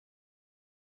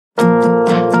May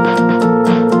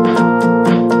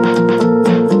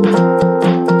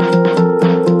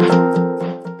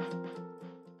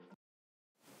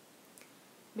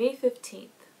 15th,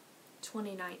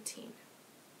 2019.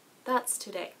 That's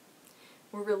today.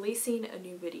 We're releasing a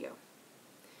new video.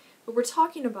 But we're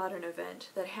talking about an event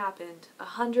that happened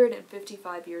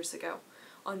 155 years ago,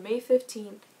 on May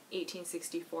 15th,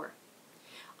 1864.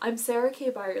 I'm Sarah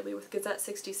K. Byerly with Gazette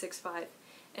 66.5,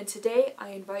 and today I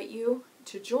invite you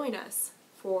to join us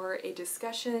for a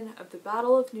discussion of the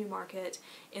Battle of Newmarket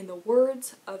in the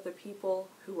words of the people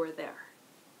who were there.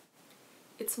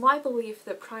 It's my belief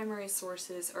that primary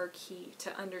sources are key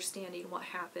to understanding what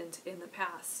happened in the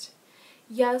past.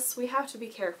 Yes, we have to be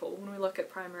careful when we look at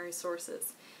primary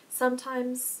sources.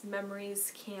 Sometimes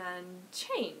memories can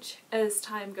change as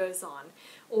time goes on,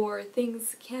 or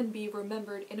things can be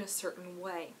remembered in a certain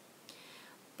way.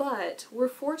 But we're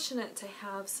fortunate to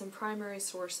have some primary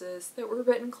sources that were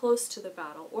written close to the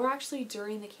battle, or actually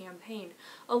during the campaign,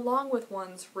 along with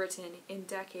ones written in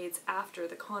decades after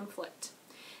the conflict.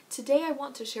 Today I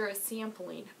want to share a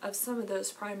sampling of some of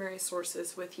those primary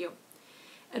sources with you.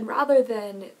 And rather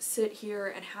than sit here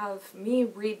and have me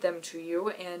read them to you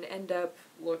and end up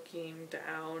looking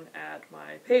down at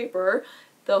my paper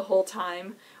the whole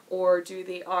time, or do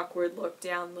the awkward look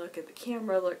down, look at the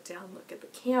camera, look down, look at the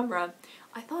camera,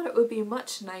 I thought it would be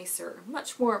much nicer,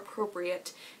 much more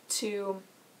appropriate to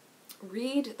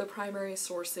read the primary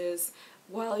sources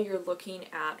while you're looking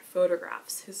at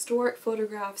photographs, historic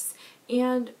photographs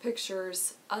and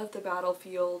pictures of the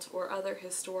battlefield or other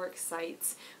historic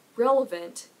sites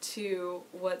relevant to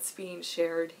what's being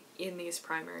shared in these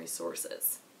primary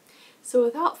sources. So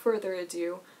without further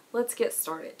ado, let's get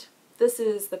started. This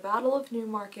is the Battle of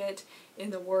Newmarket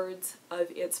in the words of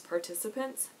its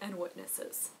participants and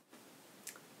witnesses.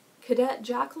 Cadet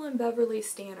Jacqueline Beverly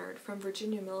Stannard from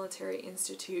Virginia Military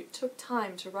Institute took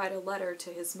time to write a letter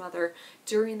to his mother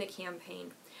during the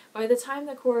campaign. By the time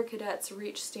the Corps of Cadets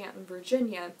reached Stanton,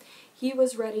 Virginia, he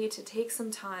was ready to take some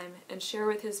time and share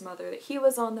with his mother that he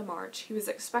was on the march, he was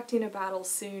expecting a battle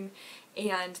soon,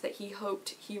 and that he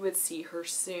hoped he would see her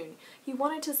soon. He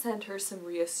wanted to send her some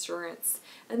reassurance,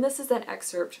 and this is an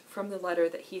excerpt from the letter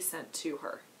that he sent to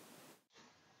her.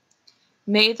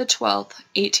 May the 12th,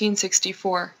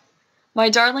 1864. My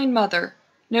darling mother,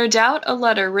 no doubt a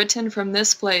letter written from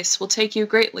this place will take you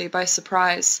greatly by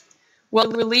surprise. Will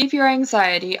relieve your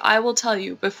anxiety, I will tell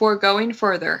you before going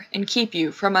further and keep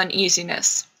you from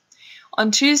uneasiness. On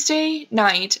Tuesday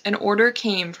night an order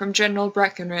came from General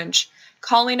Breckinridge,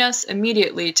 calling us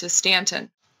immediately to Stanton.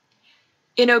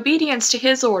 In obedience to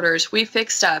his orders, we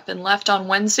fixed up and left on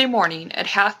Wednesday morning at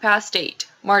 8:30,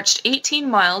 marched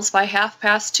 18 miles by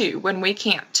 2:30 when we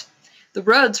camped. The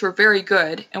roads were very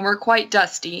good and were quite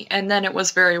dusty, and then it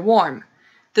was very warm.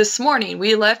 This morning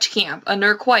we left camp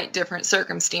under quite different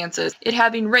circumstances, it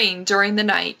having rained during the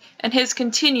night, and has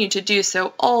continued to do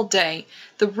so all day.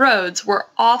 The roads were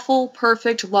awful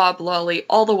perfect loblolly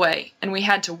all the way, and we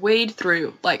had to wade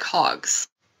through like hogs.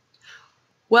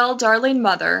 Well, darling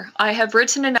mother, I have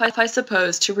written enough, I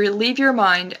suppose, to relieve your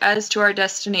mind as to our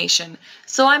destination,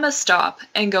 so I must stop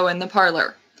and go in the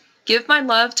parlor. Give my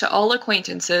love to all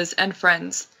acquaintances and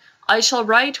friends. I shall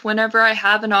write whenever I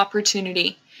have an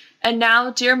opportunity. And now,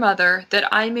 dear mother, that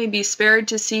I may be spared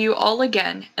to see you all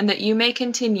again, and that you may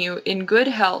continue in good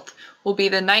health, will be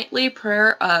the nightly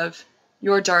prayer of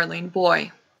your darling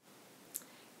boy.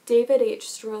 David H.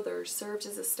 Strother served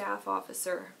as a staff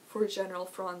officer for General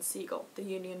Franz Sigel, the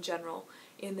Union general,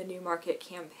 in the Newmarket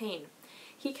campaign.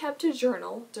 He kept a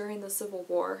journal during the Civil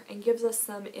War and gives us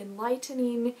some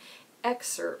enlightening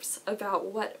excerpts about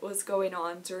what was going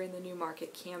on during the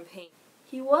Newmarket campaign.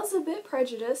 He was a bit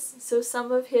prejudiced, so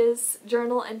some of his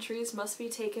journal entries must be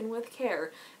taken with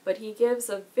care, but he gives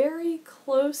a very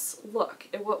close look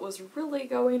at what was really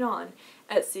going on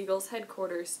at Sigel's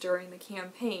headquarters during the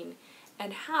campaign,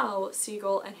 and how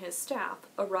Sigel and his staff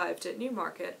arrived at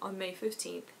Newmarket on May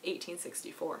 15,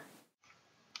 1864.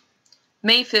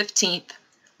 May 15th.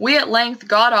 We at length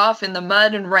got off in the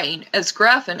mud and rain, as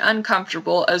gruff and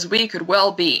uncomfortable as we could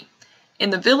well be. In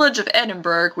the village of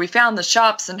Edinburgh we found the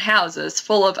shops and houses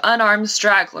full of unarmed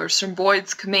stragglers from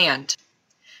Boyd's command.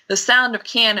 The sound of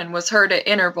cannon was heard at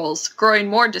intervals, growing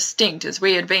more distinct as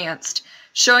we advanced,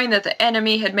 showing that the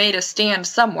enemy had made a stand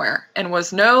somewhere, and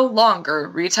was no longer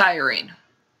retiring.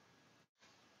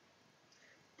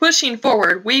 Pushing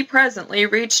forward, we presently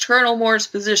reached Colonel Moore's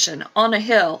position on a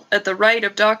hill at the right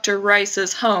of Dr.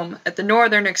 Rice's home at the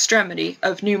northern extremity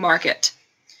of Newmarket.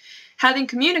 Having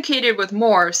communicated with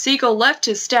Moore, Sigel left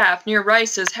his staff near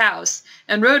Rice's house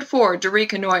and rode forward to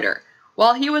reconnoiter.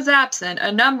 While he was absent,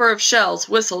 a number of shells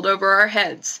whistled over our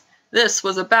heads. This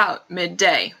was about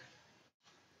midday.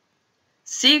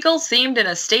 Siegel seemed in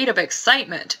a state of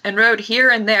excitement, and rode here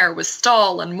and there with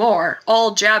Stahl and Moore,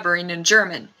 all jabbering in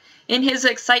German. In his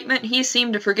excitement he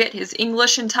seemed to forget his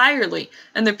English entirely,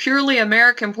 and the purely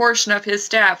American portion of his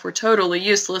staff were totally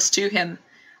useless to him.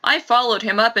 I followed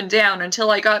him up and down until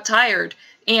I got tired,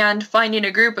 and, finding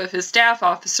a group of his staff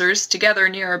officers together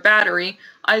near a battery,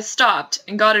 I stopped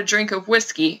and got a drink of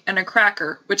whiskey and a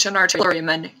cracker which an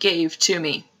artilleryman gave to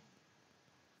me.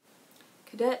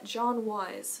 Cadet John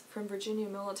Wise from Virginia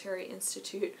Military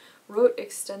Institute wrote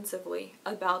extensively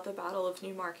about the Battle of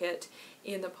New Market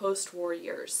in the post-war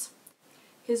years.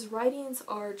 His writings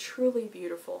are truly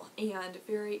beautiful and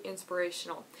very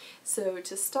inspirational. So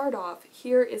to start off,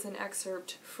 here is an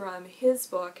excerpt from his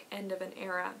book, End of an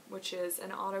Era, which is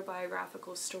an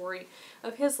autobiographical story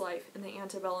of his life in the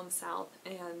antebellum South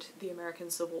and the American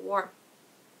Civil War.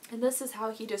 And this is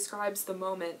how he describes the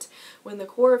moment when the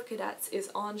Corps of Cadets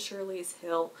is on Shirley's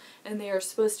Hill and they are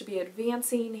supposed to be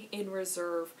advancing in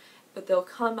reserve, but they'll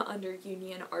come under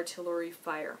Union artillery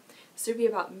fire. So it'll be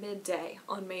about midday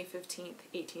on May 15th,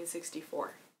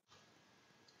 1864.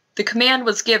 The command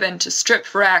was given to strip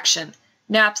for action.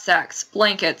 Knapsacks,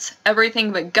 blankets,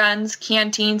 everything but guns,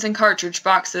 canteens, and cartridge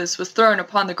boxes was thrown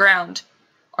upon the ground.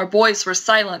 Our boys were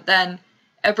silent then.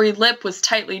 Every lip was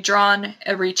tightly drawn,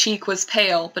 every cheek was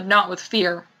pale, but not with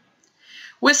fear.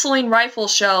 Whistling rifle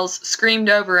shells screamed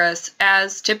over us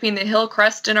as, tipping the hill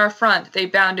crest in our front, they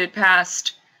bounded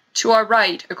past. To our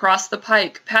right, across the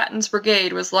pike, Patton's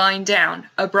brigade was lying down,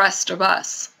 abreast of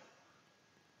us.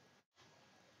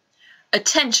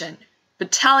 "Attention!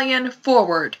 Battalion,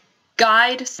 forward!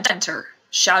 Guide, center!"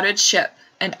 shouted Shipp,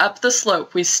 and up the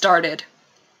slope we started.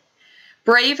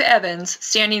 Brave Evans,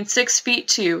 standing 6 feet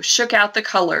 2, shook out the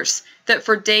colors that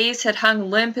for days had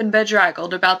hung limp and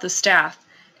bedraggled about the staff,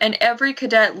 and every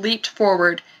cadet leaped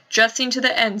forward, dressing to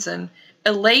the ensign,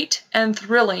 elate and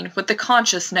thrilling with the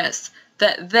consciousness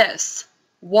that this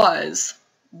was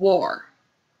war.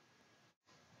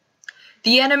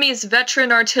 The enemy's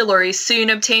veteran artillery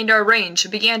soon obtained our range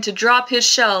and began to drop his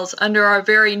shells under our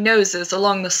very noses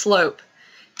along the slope.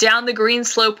 Down the green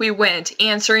slope we went,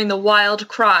 answering the wild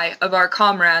cry of our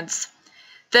comrades.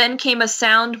 Then came a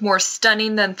sound more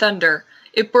stunning than thunder.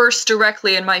 It burst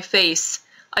directly in my face.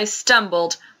 I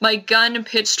stumbled, my gun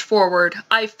pitched forward,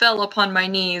 I fell upon my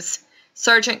knees.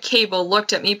 Sergeant Cable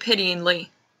looked at me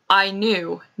pityingly. I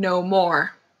knew no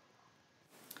more.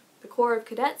 The Corps of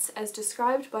Cadets, as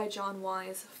described by John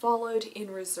Wise, followed in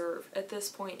reserve at this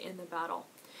point in the battle.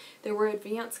 There were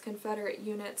advanced Confederate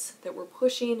units that were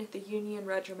pushing the Union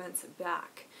regiments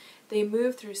back. They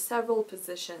moved through several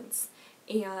positions,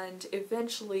 and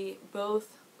eventually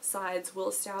both sides will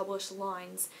establish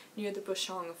lines near the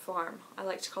Bushong Farm. I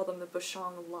like to call them the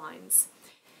Bushong Lines.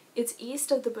 It's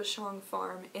east of the Bushong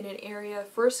Farm in an area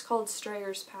first called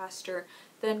Strayer's Pasture,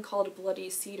 then called Bloody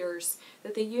Cedars,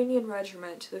 that the Union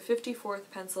Regiment, the 54th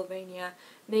Pennsylvania,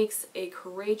 makes a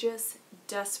courageous,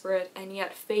 desperate, and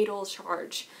yet fatal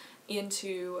charge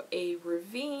into a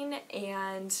ravine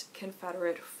and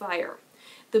Confederate fire.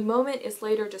 The moment is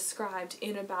later described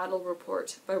in a battle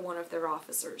report by one of their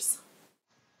officers.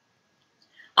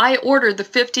 I ordered the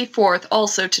 54th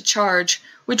also to charge,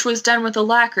 which was done with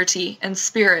alacrity and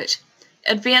spirit.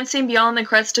 Advancing beyond the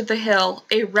crest of the hill,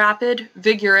 a rapid,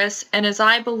 vigorous, and as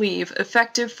I believe,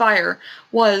 effective fire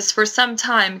was for some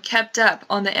time kept up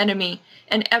on the enemy,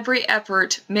 and every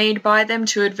effort made by them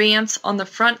to advance on the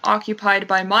front occupied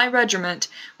by my regiment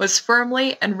was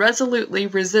firmly and resolutely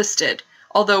resisted,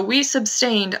 although we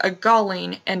sustained a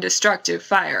galling and destructive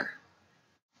fire.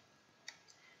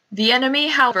 The enemy,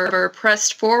 however,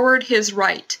 pressed forward his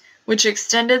right, which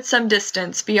extended some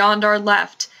distance beyond our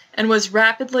left, and was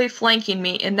rapidly flanking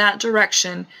me in that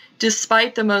direction,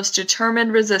 despite the most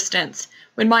determined resistance,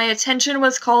 when my attention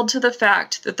was called to the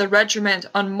fact that the regiment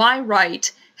on my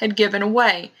right had given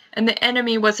way, and the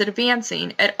enemy was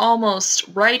advancing at almost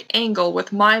right angle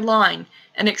with my line,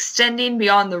 and extending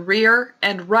beyond the rear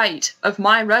and right of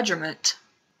my regiment.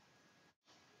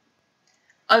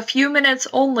 A few minutes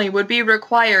only would be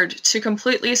required to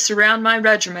completely surround my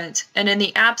regiment, and in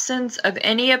the absence of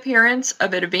any appearance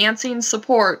of advancing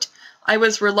support, I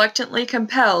was reluctantly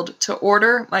compelled to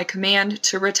order my command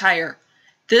to retire.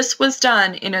 This was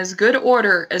done in as good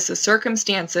order as the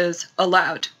circumstances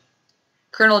allowed.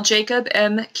 Colonel Jacob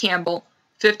M. Campbell,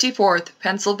 54th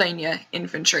Pennsylvania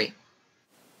Infantry.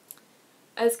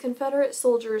 As Confederate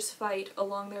soldiers fight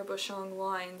along their Bushong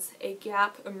lines, a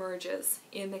gap emerges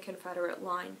in the Confederate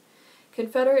line.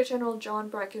 Confederate General John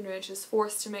Breckinridge is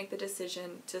forced to make the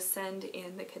decision to send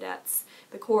in the cadets,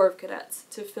 the Corps of Cadets,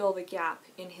 to fill the gap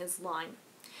in his line.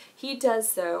 He does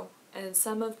so and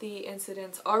some of the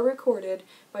incidents are recorded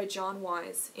by John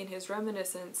Wise in his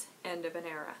reminiscence, End of an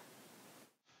Era.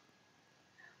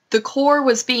 The Corps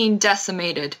was being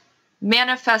decimated.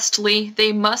 Manifestly,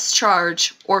 they must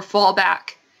charge or fall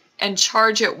back. And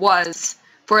charge it was,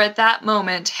 for at that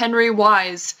moment Henry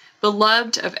Wise,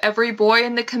 beloved of every boy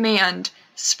in the command,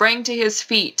 sprang to his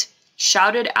feet,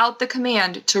 shouted out the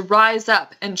command to rise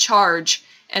up and charge,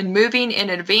 and moving in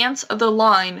advance of the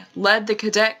line, led the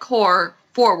Cadet Corps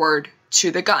forward to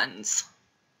the guns.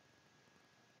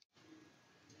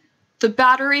 The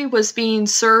battery was being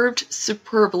served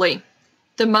superbly.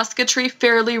 The musketry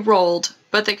fairly rolled,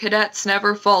 but the cadets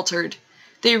never faltered.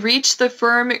 They reached the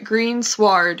firm green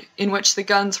sward in which the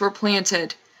guns were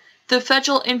planted. The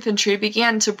Federal infantry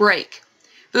began to break.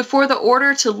 Before the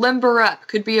order to limber up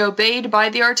could be obeyed by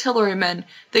the artillerymen,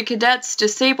 the cadets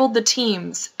disabled the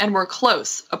teams and were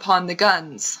close upon the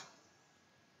guns.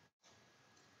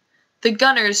 The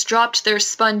gunners dropped their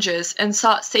sponges and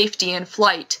sought safety in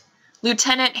flight.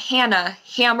 Lieutenant Hanna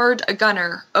hammered a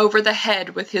gunner over the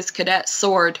head with his cadet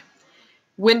sword.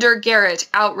 Winder Garrett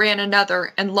outran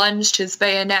another and lunged his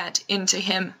bayonet into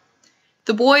him.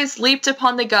 The boys leaped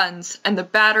upon the guns, and the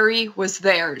battery was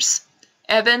theirs.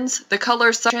 Evans, the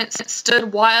color sergeant,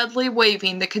 stood wildly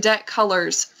waving the cadet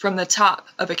colors from the top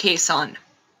of a caisson.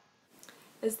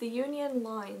 As the Union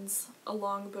lines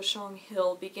along Bushong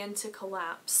Hill begin to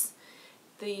collapse,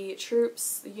 the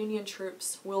Union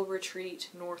troops will retreat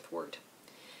northward.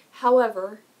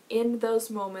 However, in those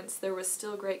moments there was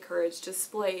still great courage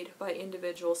displayed by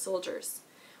individual soldiers.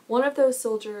 One of those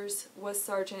soldiers was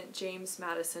Sergeant James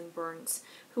Madison Burns,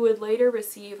 who would later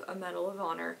receive a Medal of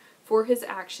Honor for his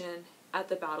action at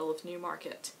the Battle of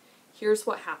Newmarket. Here's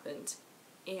what happened,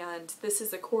 and this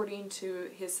is according to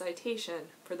his citation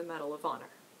for the Medal of Honor.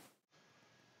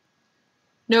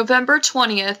 November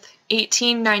 20th,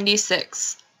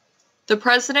 1896. The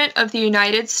President of the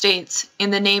United States,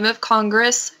 in the name of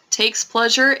Congress, takes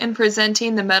pleasure in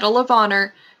presenting the Medal of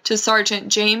Honor to Sergeant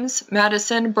James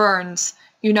Madison Burns,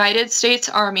 United States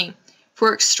Army,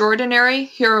 for extraordinary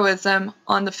heroism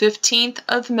on the 15th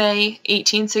of May,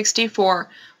 1864,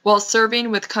 while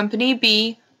serving with Company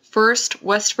B, 1st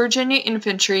West Virginia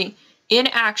Infantry, in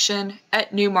action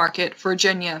at Newmarket,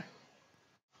 Virginia.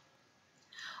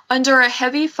 Under a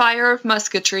heavy fire of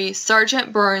musketry,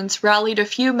 Sergeant Burns rallied a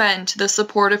few men to the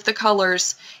support of the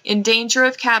colors, in danger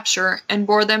of capture, and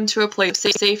bore them to a place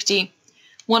of safety.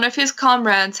 One of his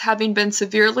comrades having been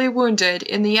severely wounded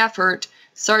in the effort,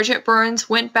 Sergeant Burns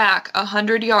went back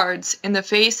 100 yards in the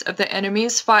face of the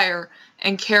enemy's fire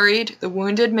and carried the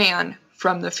wounded man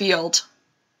from the field.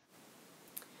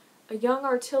 A young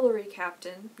artillery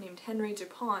captain named Henry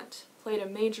DuPont played a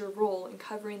major role in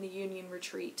covering the Union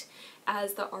retreat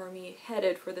as the Army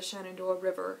headed for the Shenandoah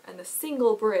River and the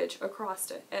single bridge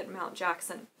across it at Mount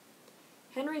Jackson.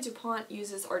 Henry DuPont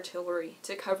uses artillery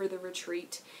to cover the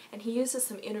retreat, and he uses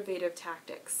some innovative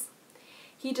tactics.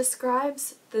 He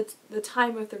describes the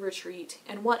time of the retreat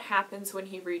and what happens when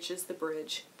he reaches the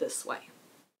bridge this way.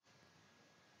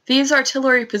 These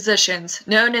artillery positions,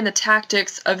 known in the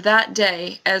tactics of that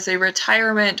day as a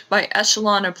retirement by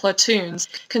echelon of platoons,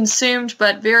 consumed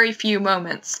but very few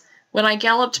moments. When I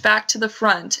galloped back to the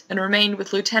front and remained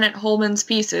with Lieutenant Holman's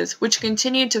pieces, which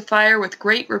continued to fire with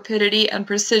great rapidity and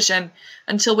precision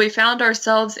until we found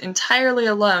ourselves entirely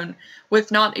alone,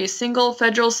 with not a single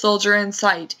Federal soldier in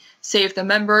sight, save the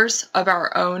members of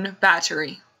our own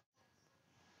battery.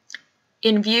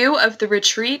 In view of the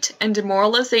retreat and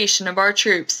demoralization of our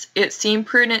troops, it seemed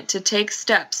prudent to take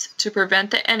steps to prevent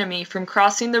the enemy from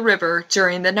crossing the river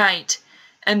during the night,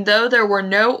 and though there were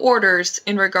no orders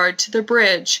in regard to the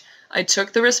bridge, I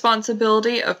took the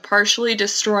responsibility of partially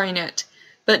destroying it,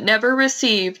 but never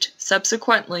received,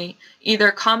 subsequently,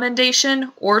 either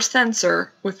commendation or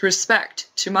censure with respect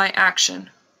to my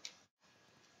action.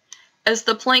 As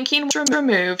the planking was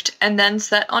removed and then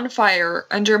set on fire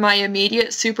under my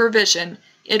immediate supervision,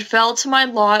 it fell to my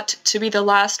lot to be the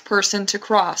last person to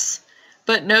cross,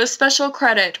 but no special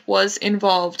credit was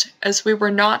involved, as we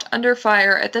were not under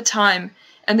fire at the time,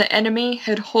 and the enemy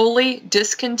had wholly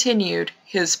discontinued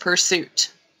his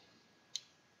pursuit.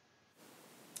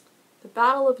 The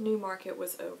Battle of Newmarket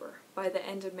was over. By the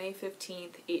end of May 15,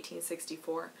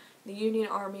 1864, the Union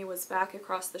Army was back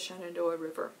across the Shenandoah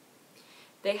River.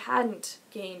 They hadn't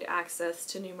gained access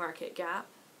to Newmarket Gap.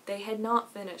 They had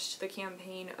not finished the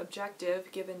campaign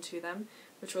objective given to them,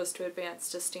 which was to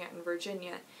advance to Staunton,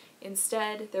 Virginia.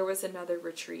 Instead, there was another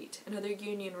retreat, another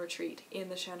Union retreat in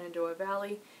the Shenandoah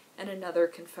Valley, and another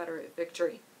Confederate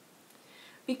victory.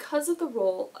 Because of the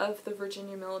role of the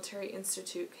Virginia Military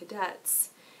Institute cadets,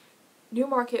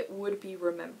 Newmarket would be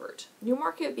remembered.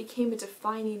 Newmarket became a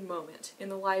defining moment in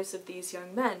the lives of these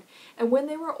young men, and when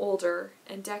they were older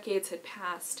and decades had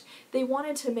passed, they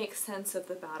wanted to make sense of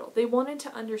the battle. They wanted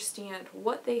to understand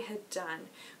what they had done,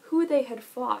 who they had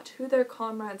fought, who their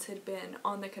comrades had been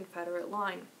on the Confederate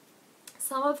line.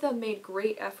 Some of them made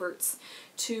great efforts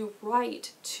to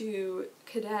write to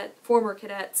former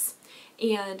cadets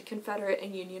and Confederate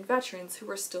and Union veterans who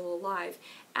were still alive,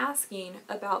 asking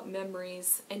about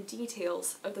memories and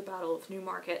details of the Battle of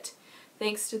Newmarket.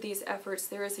 Thanks to these efforts,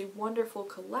 there is a wonderful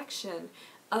collection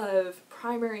of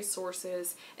primary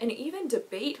sources and even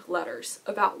debate letters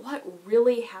about what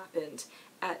really happened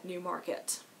at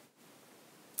Newmarket.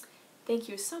 Thank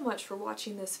you so much for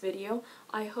watching this video.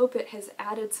 I hope it has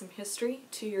added some history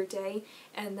to your day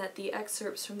and that the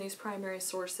excerpts from these primary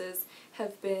sources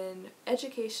have been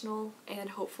educational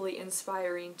and hopefully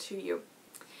inspiring to you.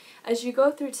 As you go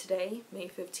through today, May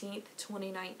 15th,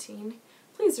 2019,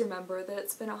 please remember that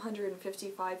it's been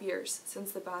 155 years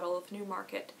since the Battle of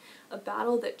Newmarket, a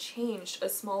battle that changed a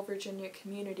small Virginia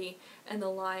community and the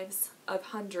lives of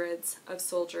hundreds of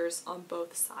soldiers on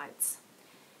both sides.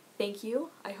 Thank you.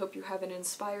 I hope you have an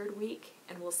inspired week,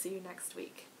 and we'll see you next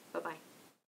week. Bye-bye.